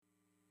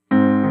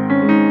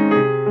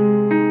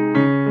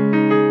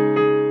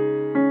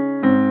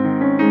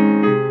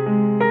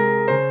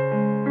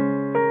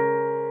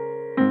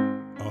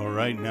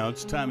right, now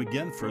it's time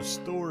again for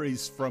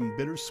Stories from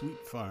Bittersweet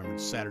Farm.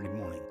 It's Saturday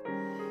morning.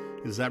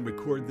 As I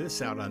record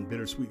this out on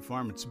Bittersweet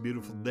Farm, it's a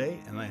beautiful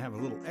day, and I have a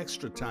little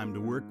extra time to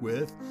work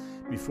with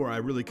before I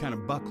really kind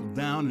of buckle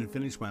down and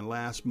finish my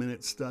last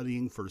minute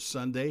studying for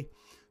Sunday.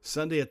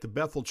 Sunday at the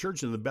Bethel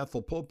Church in the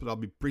Bethel pulpit, I'll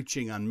be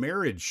preaching on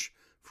marriage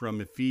from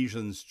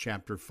Ephesians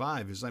chapter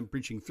 5 as I'm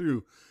preaching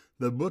through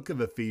the book of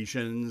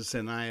Ephesians,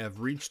 and I have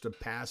reached a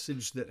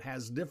passage that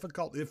has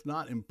difficult, if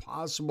not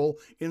impossible,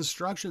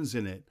 instructions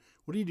in it.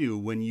 What do you do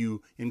when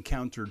you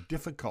encounter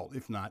difficult,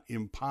 if not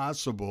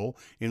impossible,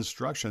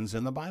 instructions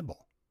in the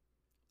Bible?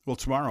 Well,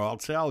 tomorrow I'll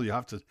tell you.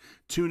 Have to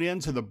tune in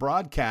to the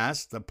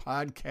broadcast, the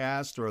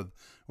podcast,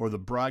 or the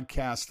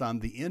broadcast on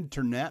the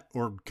internet,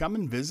 or come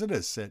and visit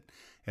us at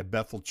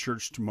Bethel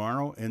Church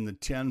tomorrow in the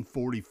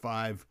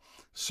 10:45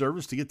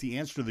 service to get the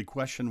answer to the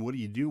question, what do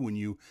you do when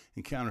you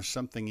encounter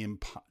something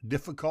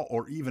difficult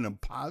or even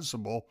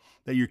impossible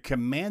that you're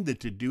commanded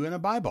to do in a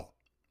Bible?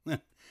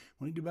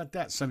 What do you do about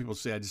that? Some people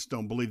say, I just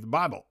don't believe the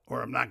Bible,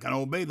 or I'm not going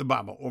to obey the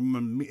Bible, or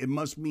it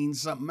must mean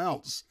something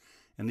else.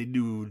 And they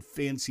do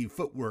fancy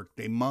footwork.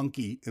 They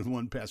monkey, as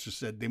one pastor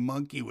said, they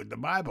monkey with the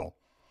Bible.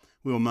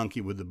 We'll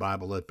monkey with the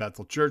Bible at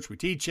Bethel Church. We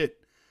teach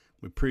it.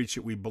 We preach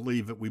it. We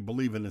believe it. We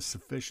believe in the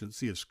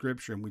sufficiency of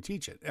Scripture, and we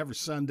teach it every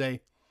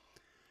Sunday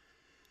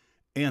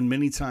and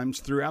many times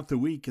throughout the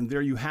week. And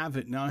there you have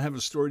it. Now I have a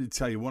story to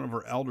tell you. One of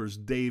our elders,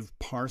 Dave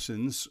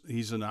Parsons,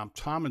 he's an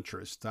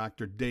optometrist.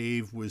 Dr.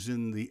 Dave was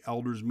in the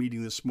elders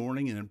meeting this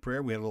morning, and in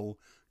prayer we had a little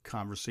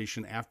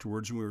conversation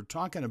afterwards, and we were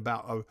talking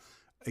about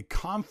a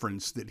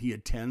conference that he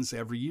attends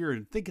every year.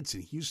 I think it's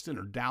in Houston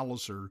or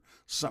Dallas or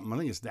something. I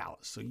think it's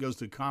Dallas. So he goes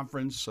to a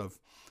conference of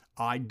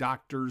eye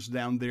doctors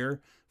down there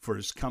for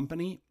his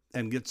company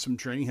and gets some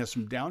training, has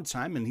some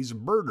downtime, and he's a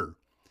birder.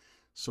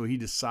 So he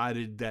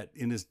decided that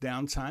in his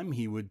downtime,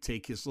 he would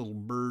take his little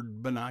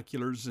bird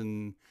binoculars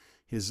and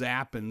his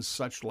app and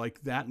such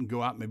like that and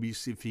go out, maybe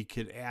see if he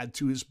could add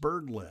to his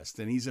bird list.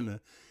 And he's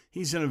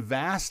in a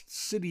vast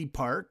city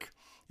park,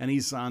 and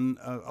he's on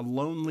a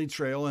lonely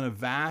trail in a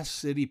vast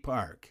city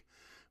park,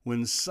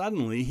 when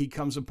suddenly he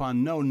comes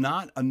upon,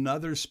 not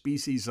another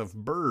species of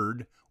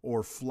bird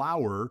or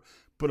flower,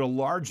 but a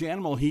large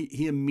animal.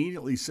 He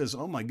immediately says,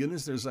 oh my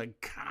goodness, there's a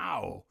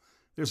cow.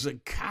 There's a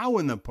cow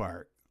in the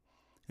park.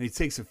 And he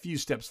takes a few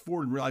steps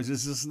forward and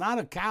realizes this is not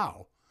a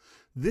cow.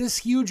 This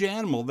huge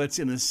animal that's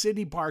in a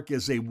city park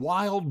is a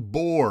wild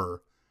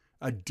boar,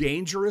 a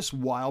dangerous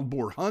wild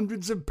boar,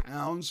 hundreds of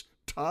pounds,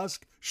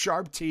 tusk,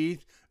 sharp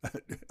teeth,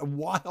 a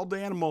wild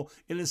animal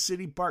in a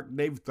city park.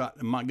 Dave thought,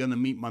 am I going to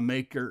meet my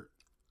maker?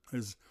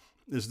 Is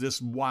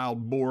this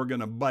wild boar going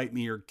to bite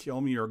me or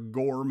kill me or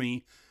gore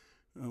me?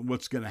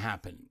 What's going to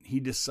happen? He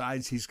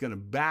decides he's going to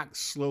back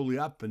slowly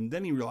up, and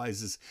then he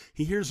realizes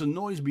he hears a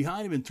noise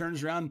behind him and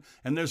turns around,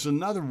 and there's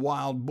another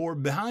wild boar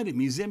behind him.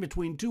 He's in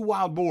between two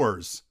wild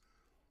boars.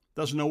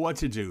 Doesn't know what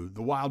to do.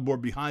 The wild boar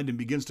behind him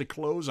begins to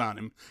close on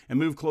him and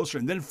move closer,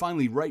 and then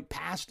finally right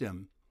past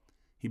him.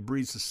 He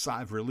breathes a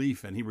sigh of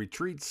relief, and he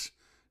retreats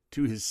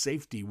to his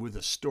safety with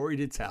a story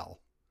to tell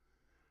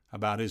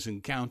about his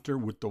encounter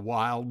with the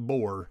wild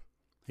boar.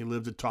 He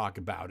lived to talk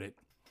about it.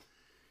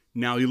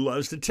 Now he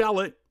loves to tell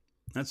it.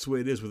 That's the way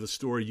it is with a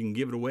story. You can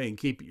give it away and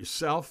keep it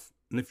yourself.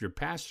 And if you're a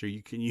pastor,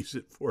 you can use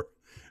it for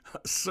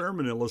a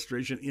sermon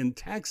illustration in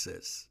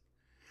Texas.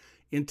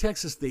 In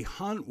Texas, they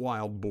hunt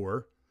wild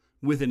boar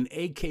with an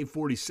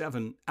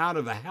AK-47 out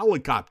of a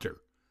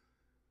helicopter.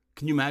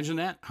 Can you imagine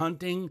that?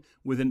 Hunting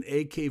with an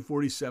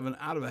AK-47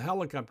 out of a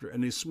helicopter,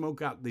 and they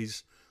smoke out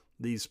these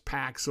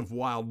packs of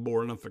wild boar.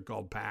 I don't know if they're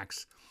called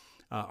packs.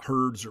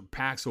 Herds or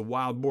packs of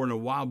wild boar, and a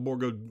wild boar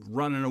goes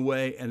running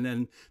away, and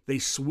then they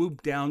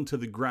swoop down to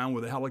the ground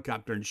with a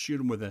helicopter and shoot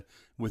them with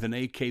an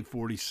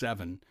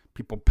AK-47.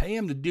 People pay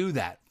them to do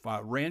that.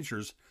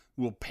 Ranchers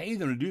will pay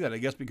them to do that, I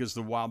guess, because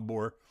the wild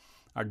boar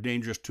are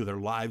dangerous to their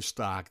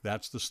livestock.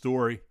 That's the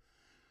story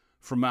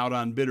from out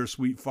on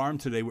Bittersweet Farm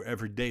today, where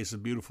every day is a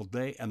beautiful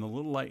day, and the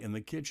little light in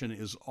the kitchen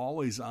is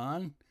always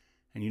on,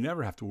 and you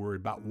never have to worry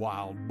about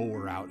wild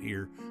boar out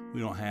here. We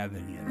don't have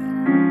any of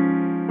that.